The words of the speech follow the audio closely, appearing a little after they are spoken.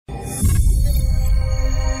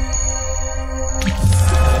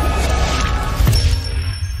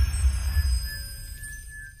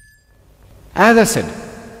As I said,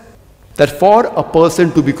 that for a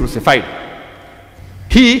person to be crucified,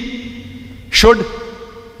 he should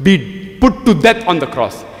be put to death on the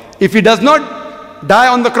cross. If he does not die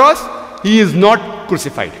on the cross, he is not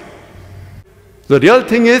crucified. The real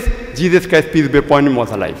thing is, Jesus Christ, peace be upon him,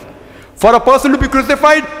 was alive. For a person to be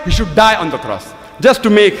crucified, he should die on the cross. Just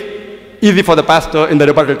to make easy for the pastor in the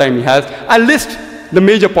rebuttal time he has, I'll list the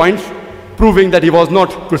major points proving that he was not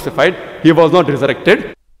crucified, he was not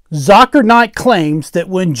resurrected. Zakir Naik claims that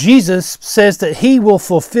when Jesus says that he will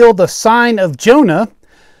fulfill the sign of Jonah,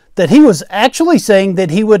 that he was actually saying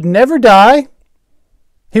that he would never die,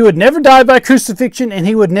 he would never die by crucifixion, and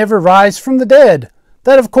he would never rise from the dead.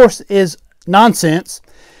 That, of course, is nonsense,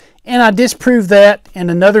 and I disprove that in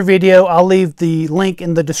another video. I'll leave the link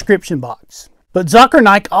in the description box. But Zakir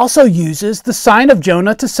Naik also uses the sign of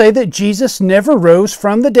Jonah to say that Jesus never rose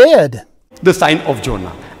from the dead. The sign of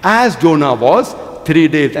Jonah. As Jonah was 3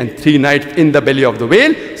 days and 3 nights in the belly of the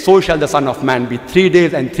whale, so shall the Son of Man be 3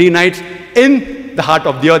 days and 3 nights in the heart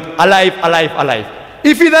of the earth, alive, alive, alive.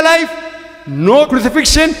 If he is alive, no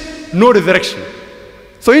crucifixion, no resurrection.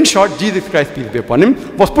 So in short, Jesus Christ, peace be upon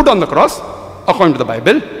him, was put on the cross, according to the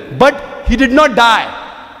Bible, but he did not die.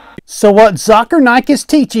 So what Zakir Naik is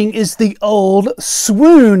teaching is the old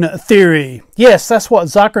swoon theory. Yes, that's what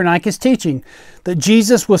Zakir Naik is teaching. That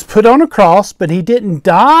Jesus was put on a cross, but he didn't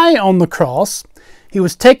die on the cross. He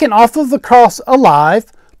was taken off of the cross alive,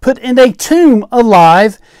 put in a tomb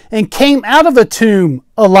alive, and came out of a tomb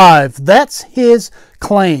alive. That's his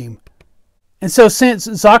claim. And so since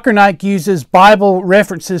Zakir Naik uses Bible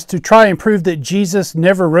references to try and prove that Jesus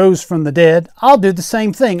never rose from the dead, I'll do the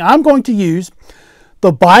same thing. I'm going to use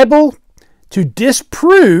the Bible to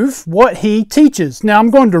disprove what he teaches. Now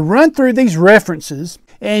I'm going to run through these references,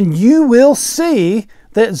 and you will see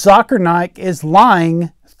that Zakir Naik is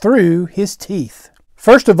lying through his teeth.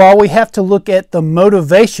 First of all, we have to look at the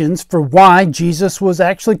motivations for why Jesus was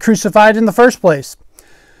actually crucified in the first place.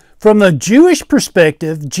 From the Jewish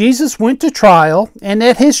perspective, Jesus went to trial, and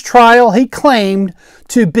at his trial he claimed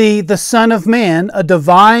to be the Son of Man, a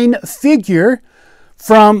divine figure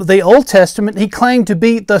from the Old Testament. He claimed to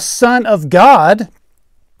be the Son of God,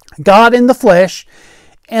 God in the flesh,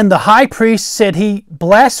 and the high priest said he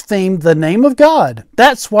blasphemed the name of God.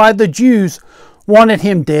 That's why the Jews wanted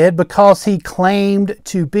him dead, because he claimed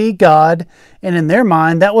to be God, and in their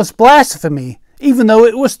mind that was blasphemy, even though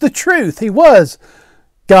it was the truth. He was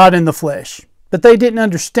God in the flesh. But they didn't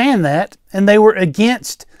understand that, and they were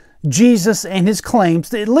against Jesus and his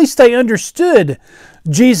claims. At least they understood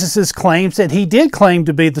Jesus' claims that he did claim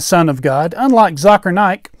to be the Son of God, unlike Zakir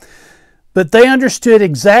Naik. But they understood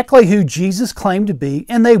exactly who Jesus claimed to be,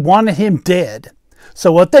 and they wanted him dead.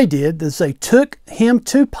 So what they did is they took him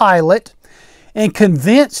to Pilate and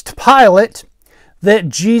convinced Pilate that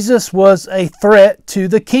Jesus was a threat to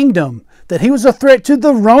the kingdom, that he was a threat to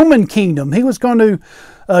the Roman kingdom. He was going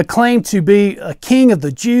to claim to be a king of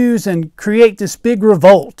the Jews and create this big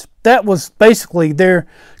revolt. That was basically their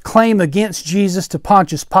claim against Jesus to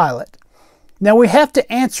Pontius Pilate. Now we have to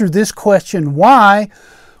answer this question: why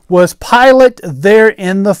was Pilate there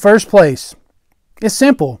in the first place? It's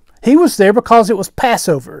simple. He was there because it was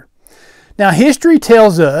Passover. Now history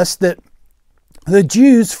tells us that the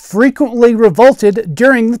Jews frequently revolted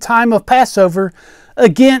during the time of Passover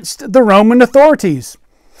against the Roman authorities.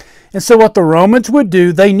 And so what the Romans would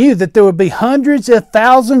do, they knew that there would be hundreds of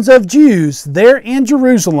thousands of Jews there in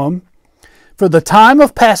Jerusalem for the time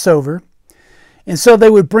of Passover. And so they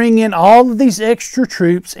would bring in all of these extra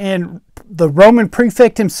troops, and the Roman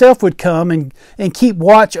prefect himself would come and keep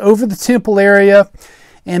watch over the temple area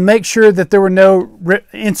and make sure that there were no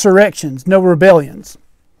insurrections, no rebellions.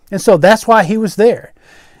 And so that's why he was there.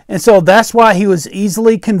 And so that's why he was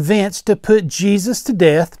easily convinced to put Jesus to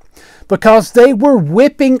death, because they were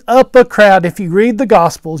whipping up a crowd. If you read the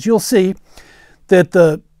Gospels, you'll see that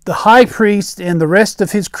the high priest and the rest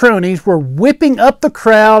of his cronies were whipping up the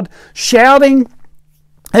crowd, shouting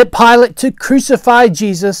at Pilate to crucify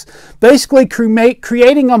Jesus, basically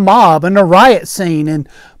creating a mob and a riot scene. And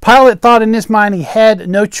Pilate thought in his mind he had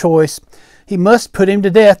no choice. He must put him to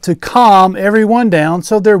death to calm everyone down,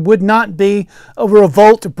 so there would not be a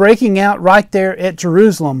revolt breaking out right there at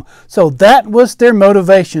Jerusalem. So that was their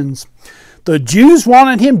motivations. The Jews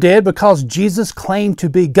wanted him dead because Jesus claimed to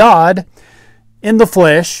be God in the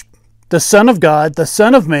flesh, the Son of God, the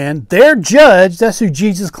Son of Man, their judge. That's who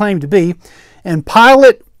Jesus claimed to be. And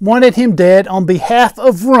Pilate wanted him dead on behalf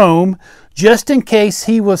of Rome, just in case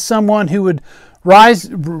he was someone who would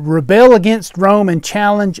rebel against Rome and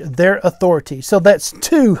challenge their authority. So that's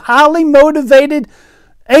two highly motivated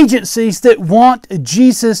agencies that want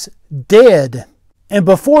Jesus dead. And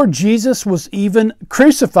before Jesus was even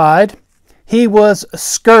crucified, he was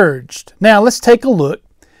scourged. Now let's take a look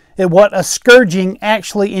at what a scourging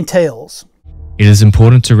actually entails. It is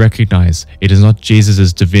important to recognize it is not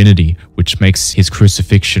Jesus' divinity which makes his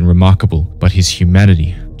crucifixion remarkable, but his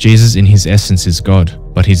humanity. Jesus in his essence is God,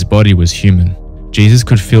 but his body was human. Jesus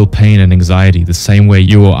could feel pain and anxiety the same way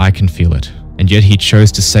you or I can feel it. And yet he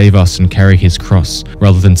chose to save us and carry his cross,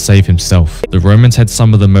 rather than save himself. The Romans had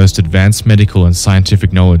some of the most advanced medical and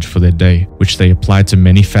scientific knowledge for their day, which they applied to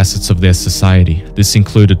many facets of their society. This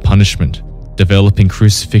included punishment, developing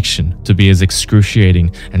crucifixion to be as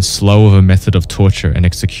excruciating and slow of a method of torture and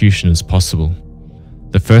execution as possible.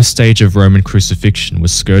 The first stage of Roman crucifixion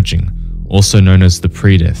was scourging, also known as the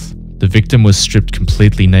pre-death. The victim was stripped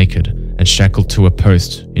completely naked and shackled to a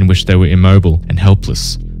post in which they were immobile and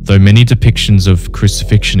helpless. Though many depictions of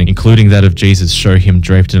crucifixion, including that of Jesus, show him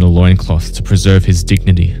draped in a loincloth to preserve his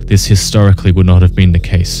dignity, this historically would not have been the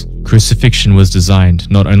case. Crucifixion was designed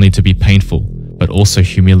not only to be painful, but also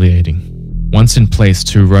humiliating. Once in place,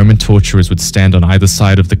 2 Roman torturers would stand on either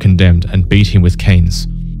side of the condemned and beat him with canes.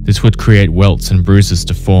 This would create welts and bruises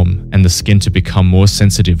to form, and the skin to become more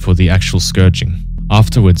sensitive for the actual scourging.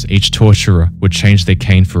 Afterwards, each torturer would change their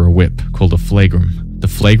cane for a whip, called a flagrum. The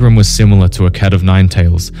flagrum was similar to a cat of 9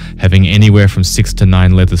 tails, having anywhere from 6 to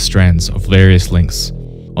 9 leather strands of various lengths.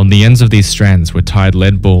 On the ends of these strands were tied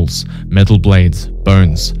lead balls, metal blades,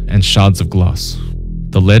 bones, and shards of glass.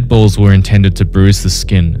 The lead balls were intended to bruise the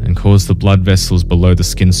skin and cause the blood vessels below the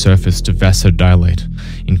skin surface to vasodilate,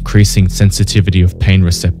 increasing sensitivity of pain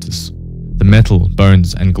receptors. The metal,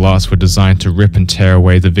 bones, and glass were designed to rip and tear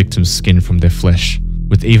away the victim's skin from their flesh.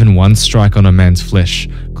 With even one strike on a man's flesh,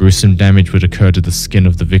 gruesome damage would occur to the skin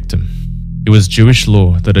of the victim. It was Jewish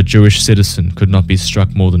law that a Jewish citizen could not be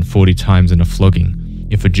struck more than 40 times in a flogging.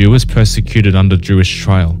 If a Jew was persecuted under Jewish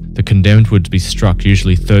trial, the condemned would be struck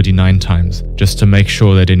usually 39 times, just to make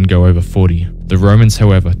sure they didn't go over 40. The Romans,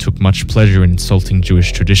 however, took much pleasure in insulting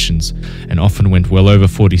Jewish traditions, and often went well over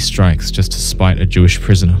 40 strikes just to spite a Jewish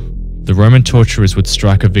prisoner. The Roman torturers would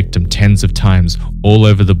strike a victim tens of times all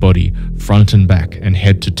over the body, front and back, and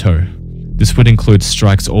head to toe. This would include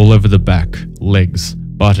strikes all over the back, legs,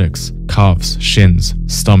 buttocks, calves, shins,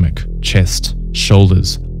 stomach, chest,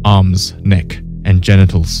 shoulders, arms, neck, and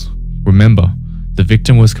genitals. Remember, the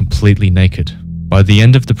victim was completely naked. By the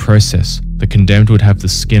end of the process, the condemned would have the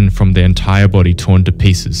skin from their entire body torn to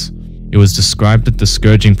pieces. It was described that the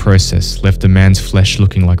scourging process left a man's flesh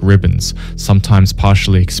looking like ribbons, sometimes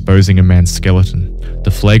partially exposing a man's skeleton.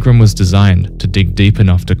 The flagrum was designed to dig deep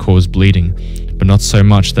enough to cause bleeding, but not so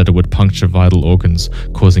much that it would puncture vital organs,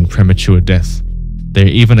 causing premature death. There are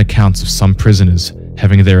even accounts of some prisoners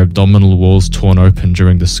having their abdominal walls torn open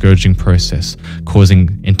during the scourging process,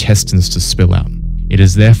 causing intestines to spill out. It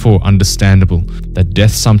is therefore understandable that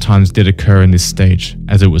death sometimes did occur in this stage,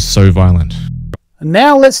 as it was so violent.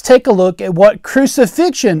 Now let's take a look at what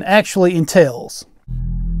crucifixion actually entails.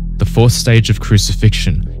 The 4th stage of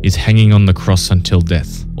crucifixion is hanging on the cross until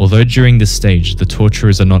death. Although during this stage the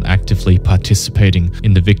torturers are not actively participating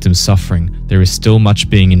in the victim's suffering, there is still much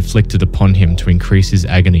being inflicted upon him to increase his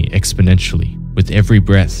agony exponentially. With every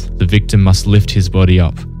breath, the victim must lift his body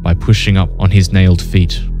up by pushing up on his nailed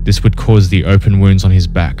feet. This would cause the open wounds on his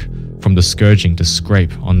back from the scourging to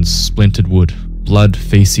scrape on splintered wood. Blood,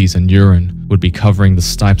 feces, and urine would be covering the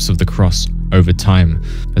stipes of the cross over time,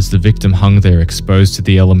 as the victim hung there exposed to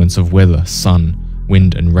the elements of weather, sun,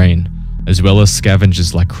 wind, and rain, as well as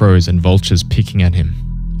scavengers like crows and vultures picking at him.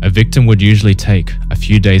 A victim would usually take a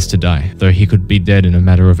few days to die, though he could be dead in a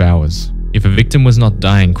matter of hours. If a victim was not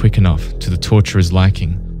dying quick enough to the torturer's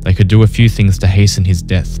liking, they could do a few things to hasten his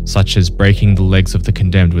death, such as breaking the legs of the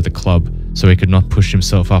condemned with a club so he could not push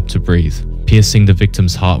himself up to breathe, piercing the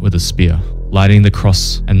victim's heart with a spear, lighting the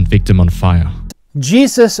cross and victim on fire.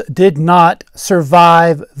 Jesus did not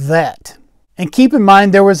survive that. And keep in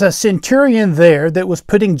mind, there was a centurion there that was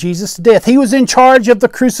putting Jesus to death. He was in charge of the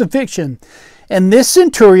crucifixion. And this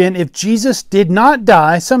centurion, if Jesus did not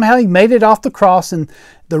die, somehow he made it off the cross and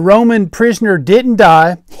the Roman prisoner didn't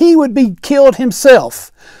die, he would be killed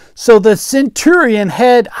himself. So the centurion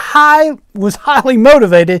was highly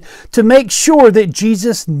motivated to make sure that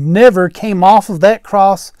Jesus never came off of that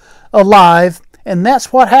cross alive. And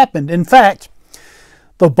that's what happened. In fact,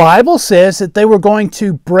 the Bible says that they were going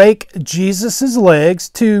to break Jesus' legs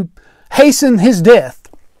to hasten his death.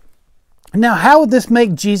 Now, how would this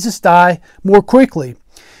make Jesus die more quickly?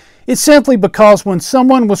 It's simply because when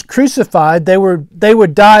someone was crucified, they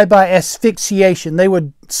would die by asphyxiation. They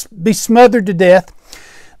would be smothered to death.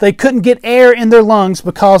 They couldn't get air in their lungs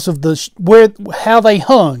because of how they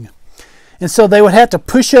hung. And so they would have to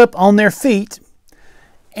push up on their feet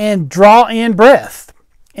and draw in breath.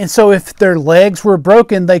 And so if their legs were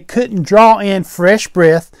broken, they couldn't draw in fresh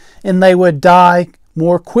breath and they would die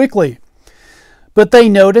more quickly. But they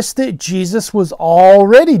noticed that Jesus was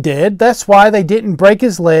already dead. That's why they didn't break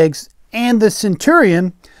his legs. And the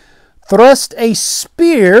centurion had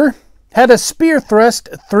a spear thrust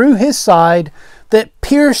through his side that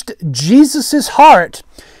pierced Jesus' heart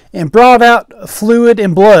and brought out fluid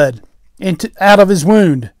and blood out of his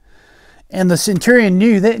wound. And the centurion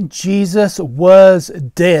knew that Jesus was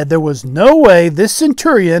dead. There was no way this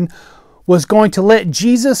centurion was going to let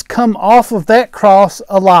Jesus come off of that cross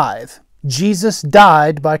alive. Jesus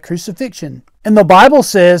died by crucifixion. And the Bible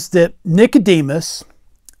says that Nicodemus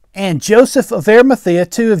and Joseph of Arimathea,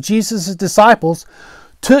 two of Jesus' disciples,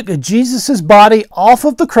 took Jesus' body off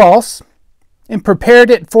of the cross and prepared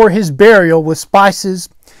it for his burial with spices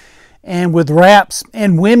and with wraps.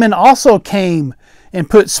 And women also came and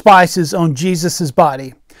put spices on Jesus'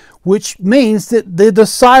 body, which means that these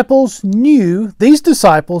disciples knew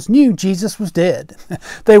Jesus was dead.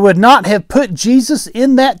 They would not have put Jesus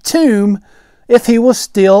in that tomb if he was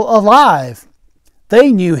still alive.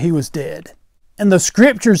 They knew he was dead. And the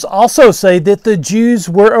scriptures also say that the Jews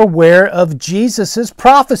were aware of Jesus'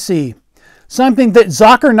 prophecy. Something that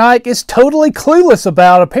Zakir Naik is totally clueless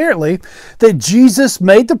about, apparently, that Jesus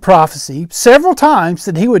made the prophecy several times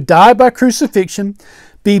that he would die by crucifixion,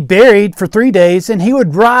 be buried for 3 days, and he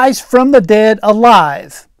would rise from the dead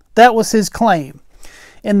alive. That was his claim.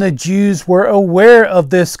 And the Jews were aware of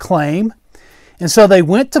this claim. And so they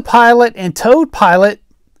went to Pilate and told Pilate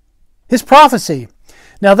his prophecy.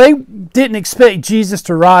 Now, they didn't expect Jesus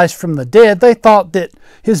to rise from the dead. They thought that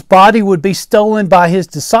his body would be stolen by his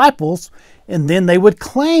disciples, and then they would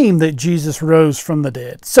claim that Jesus rose from the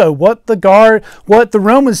dead. So what the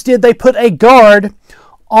Romans did, they put a guard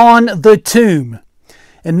on the tomb.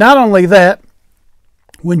 And not only that,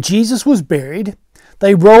 when Jesus was buried,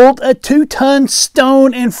 they rolled a 2-ton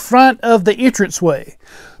stone in front of the entranceway,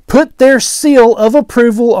 put their seal of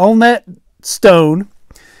approval on that stone.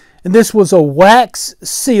 And this was a wax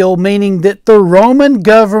seal, meaning that the Roman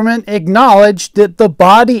government acknowledged that the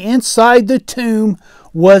body inside the tomb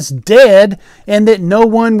was dead and that no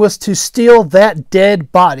one was to steal that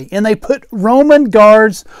dead body. And they put Roman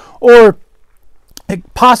guards, or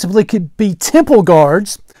it possibly could be temple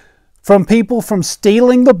guards, from people from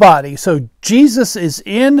stealing the body. So Jesus is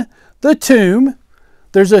in the tomb.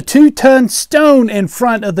 There's a 2-ton stone in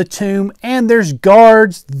front of the tomb, and there's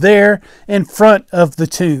guards there in front of the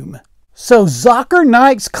tomb. So Zakir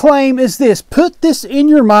Naik's claim is this. Put this in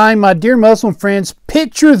your mind, my dear Muslim friends.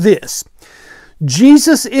 Picture this.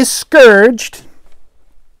 Jesus is scourged.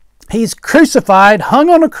 He's crucified, hung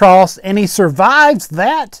on a cross, and he survives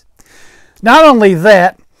that. Not only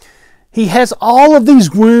that, he has all of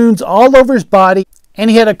these wounds all over his body, and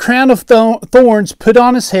he had a crown of thorns put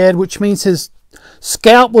on his head, which means his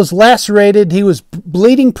scalp was lacerated. He was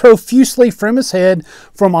bleeding profusely from his head,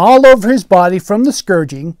 from all over his body, from the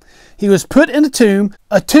scourging. He was put in a tomb.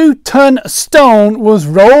 A 2-ton stone was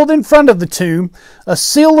rolled in front of the tomb. A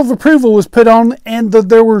seal of approval was put on, and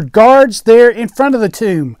there were guards there in front of the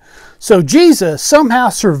tomb. So Jesus somehow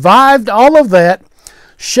survived all of that,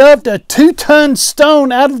 shoved a 2-ton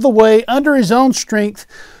stone out of the way under his own strength,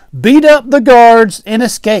 beat up the guards, and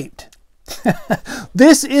escaped.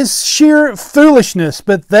 This is sheer foolishness,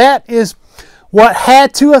 but that is what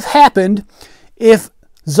had to have happened if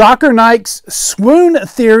Zakir Naik's swoon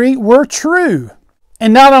theory were true.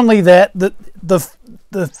 And not only that,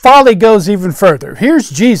 the folly goes even further.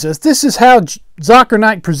 Here's Jesus. This is how Zakir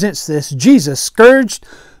Naik presents this. Jesus, scourged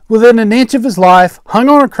within an inch of his life, hung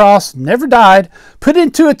on a cross, never died, put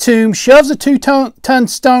into a tomb, shoves a 2-ton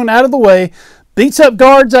stone out of the way, beats up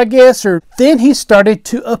guards, I guess, or then he started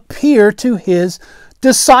to appear to his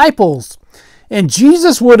disciples. And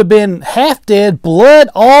Jesus would have been half dead, blood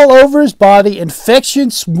all over his body,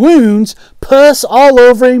 infections, wounds, pus all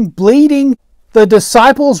over him, bleeding. The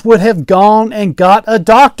disciples would have gone and got a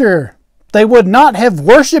doctor. They would not have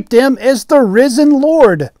worshipped him as the risen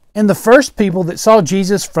Lord. And the first people that saw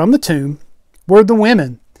Jesus from the tomb were the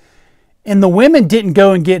women. And the women didn't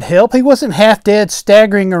go and get help. He wasn't half dead,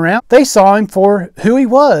 staggering around. They saw him for who he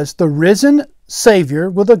was, the risen Savior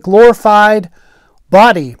with a glorified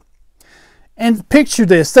body. And picture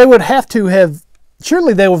this. They would have to have,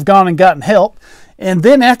 surely they would have gone and gotten help. And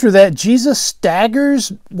then after that, Jesus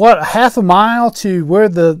staggers, half a mile to where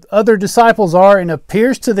the other disciples are and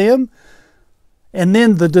appears to them. And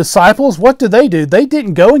then the disciples, what do? They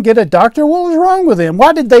didn't go and get a doctor. What was wrong with them?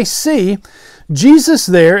 Why did they see Jesus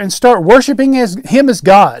there and start worshiping him as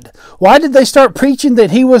God? Why did they start preaching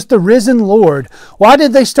that he was the risen Lord? Why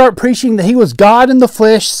did they start preaching that he was God in the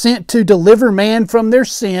flesh, sent to deliver man from their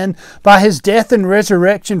sin by his death and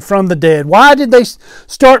resurrection from the dead? Why did they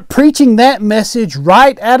start preaching that message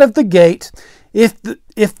right out of the gate if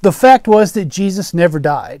the fact was that Jesus never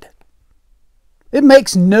died? It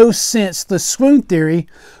makes no sense. The swoon theory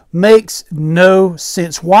makes no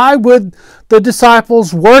sense. Why would the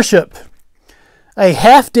disciples worship a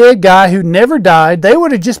half-dead guy who never died? They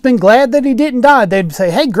would have just been glad that he didn't die. They'd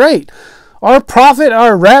say, hey, great, our prophet,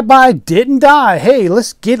 our rabbi didn't die. Hey,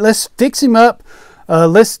 let's fix him up.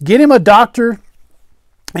 Let's get him a doctor.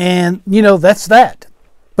 And, that's that.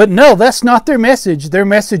 But no, that's not their message. Their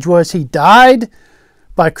message was he died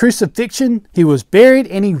by crucifixion, he was buried,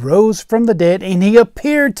 and he rose from the dead, and he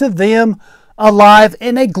appeared to them alive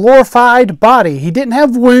in a glorified body. He didn't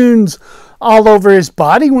have wounds all over his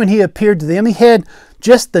body when he appeared to them. He had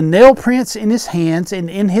just the nail prints in his hands and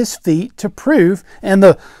in his feet to prove, and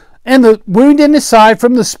the wound in his side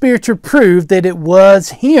from the spear to prove that it was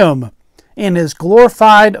him in his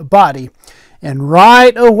glorified body. And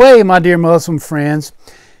right away, my dear Muslim friends,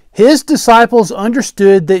 his disciples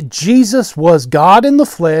understood that Jesus was God in the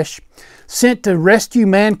flesh, sent to rescue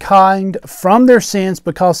mankind from their sins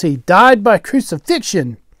because he died by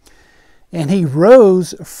crucifixion and he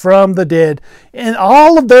rose from the dead. And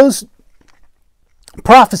all of those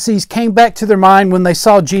prophecies came back to their mind when they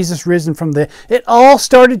saw Jesus risen from the dead. It all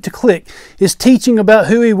started to click. His teaching about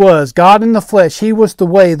who he was, God in the flesh. He was the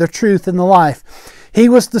way, the truth, and the life. He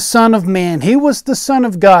was the Son of Man. He was the Son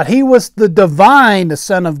of God. He was the divine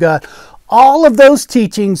Son of God. All of those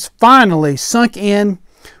teachings finally sunk in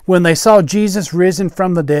when they saw Jesus risen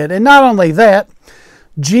from the dead. And not only that,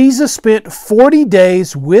 Jesus spent 40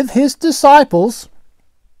 days with his disciples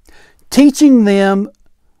teaching them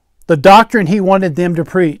the doctrine he wanted them to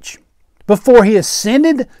preach. Before he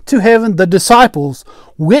ascended to heaven, the disciples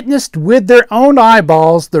witnessed with their own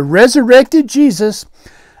eyeballs the resurrected Jesus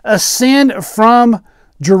ascend from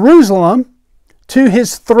Jerusalem to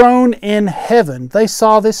his throne in heaven. They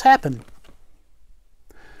saw this happen.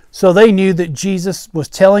 So they knew that Jesus was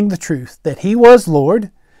telling the truth, that he was Lord,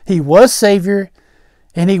 he was Savior,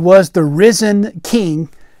 and he was the risen King,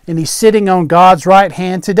 and he's sitting on God's right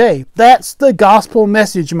hand today. That's the gospel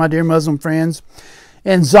message, my dear Muslim friends.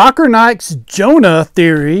 And Zakir Naik's Jonah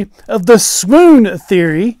theory of the swoon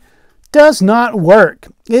theory does not work.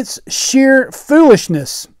 It's sheer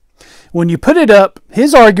foolishness. When you put it up,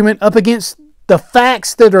 his argument up against the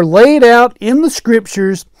facts that are laid out in the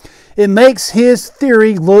scriptures, it makes his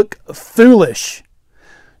theory look foolish.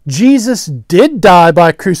 Jesus did die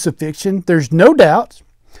by crucifixion, there's no doubt.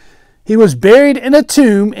 He was buried in a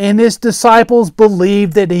tomb, and his disciples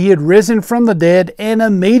believed that he had risen from the dead, and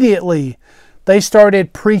immediately they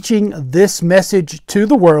started preaching this message to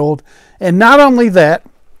the world. And not only that,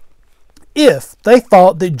 if they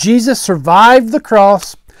thought that Jesus survived the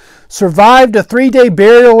cross, survived a 3-day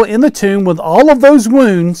burial in the tomb with all of those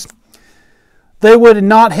wounds, they would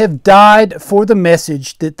not have died for the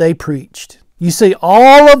message that they preached. You see,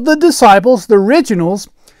 all of the disciples, the originals,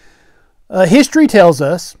 history tells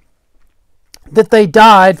us that they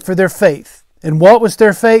died for their faith. And what was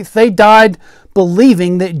their faith? They died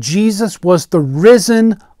believing that Jesus was the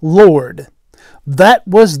risen Lord. That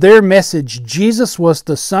was their message. Jesus was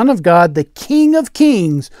the Son of God, the King of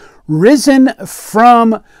Kings, risen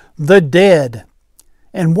from the dead.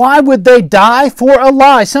 And why would they die for a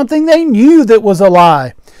lie? Something they knew that was a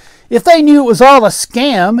lie. If they knew it was all a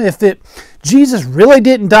scam, Jesus really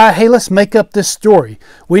didn't die, hey, let's make up this story.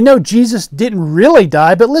 We know Jesus didn't really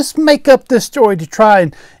die, but let's make up this story to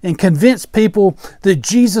try and convince people that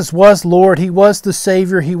Jesus was Lord, he was the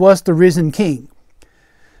Savior, he was the risen King.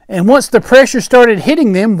 And once the pressure started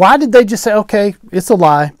hitting them, why did they just say, okay, it's a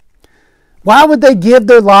lie? Why would they give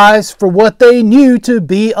their lives for what they knew to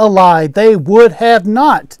be a lie? They would have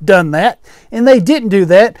not done that, and they didn't do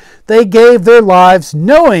that. They gave their lives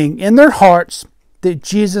knowing in their hearts that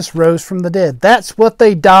Jesus rose from the dead. That's what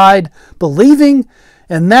they died believing,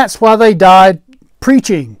 and that's why they died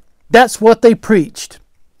preaching. That's what they preached.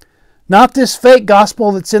 Not this fake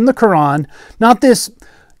gospel that's in the Quran, not this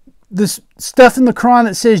stuff in the Quran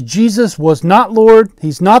that says Jesus was not Lord,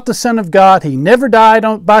 he's not the Son of God, he never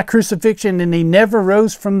died by crucifixion, and he never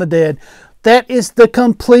rose from the dead. That is the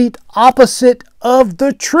complete opposite of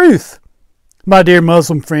the truth, my dear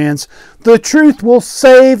Muslim friends. The truth will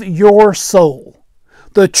save your soul.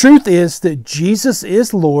 The truth is that Jesus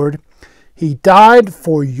is Lord. He died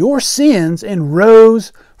for your sins and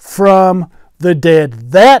rose from the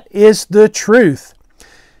dead. That is the truth.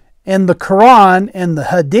 and the Quran and the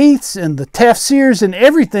Hadiths and the Tafsirs and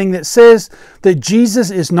everything that says that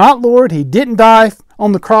Jesus is not Lord, He didn't die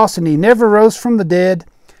on the cross, and He never rose from the dead,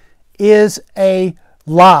 is a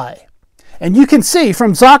lie. And you can see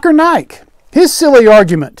from Zakir Naik, his silly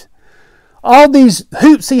argument, all these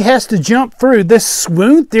hoops he has to jump through, this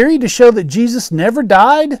swoon theory to show that Jesus never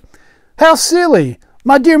died. How silly.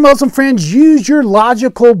 My dear Muslim friends, use your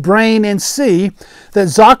logical brain and see that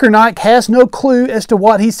Zakir Naik has no clue as to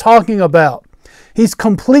what he's talking about. He's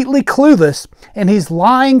completely clueless, and he's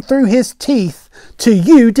lying through his teeth to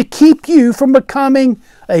you to keep you from becoming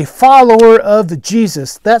a follower of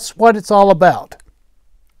Jesus. That's what it's all about.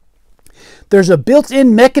 There's a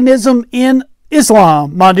built-in mechanism in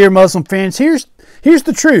Islam, my dear Muslim friends. Here's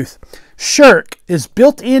the truth. Shirk is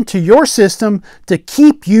built into your system to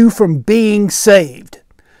keep you from being saved.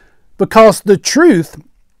 Because the truth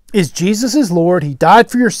is Jesus is Lord, He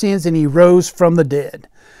died for your sins, and He rose from the dead.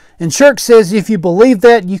 And Shirk says if you believe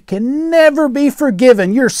that, you can never be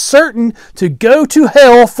forgiven. You're certain to go to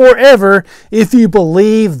hell forever if you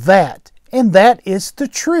believe that. And that is the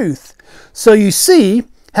truth. So you see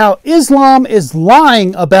how Islam is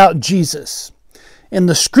lying about Jesus. In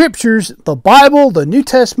the Scriptures, the Bible, the New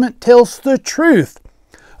Testament tells the truth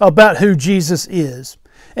about who Jesus is.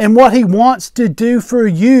 And what He wants to do for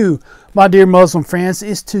you, my dear Muslim friends,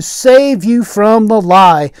 is to save you from the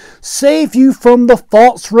lie, save you from the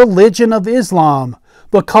false religion of Islam,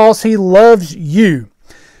 because He loves you.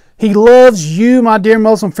 He loves you, my dear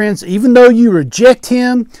Muslim friends, even though you reject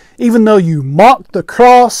Him, even though you mock the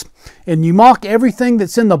cross, and you mock everything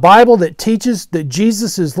that's in the Bible that teaches that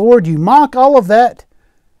Jesus is Lord. You mock all of that,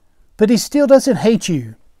 but He still doesn't hate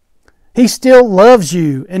you. He still loves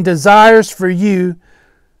you and desires for you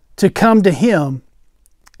to come to Him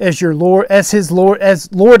as your Lord, as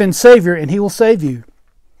Lord and Savior, and He will save you.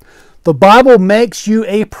 The Bible makes you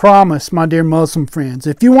a promise, my dear Muslim friends.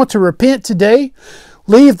 If you want to repent today,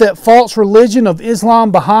 leave that false religion of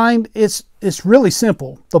Islam behind. It's really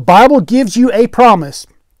simple. The Bible gives you a promise.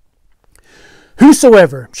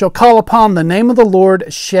 Whosoever shall call upon the name of the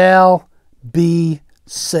Lord shall be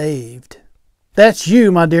saved. That's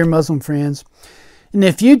you, my dear Muslim friends. And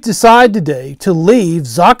if you decide today to leave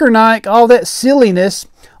Zakir Naik, all that silliness,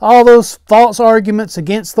 all those false arguments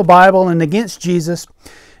against the Bible and against Jesus,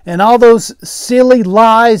 and all those silly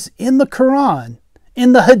lies in the Quran,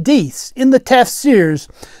 in the Hadiths, in the Tafsirs,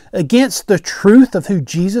 against the truth of who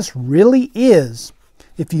Jesus really is,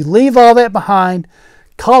 if you leave all that behind,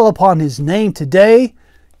 call upon His name today,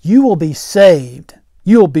 you will be saved.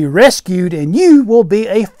 You will be rescued, and you will be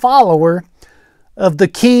a follower of the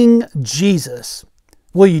King Jesus.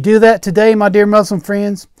 Will you do that today, my dear Muslim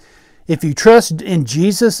friends? If you trust in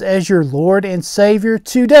Jesus as your Lord and Savior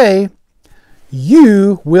today,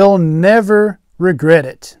 you will never regret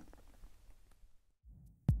it.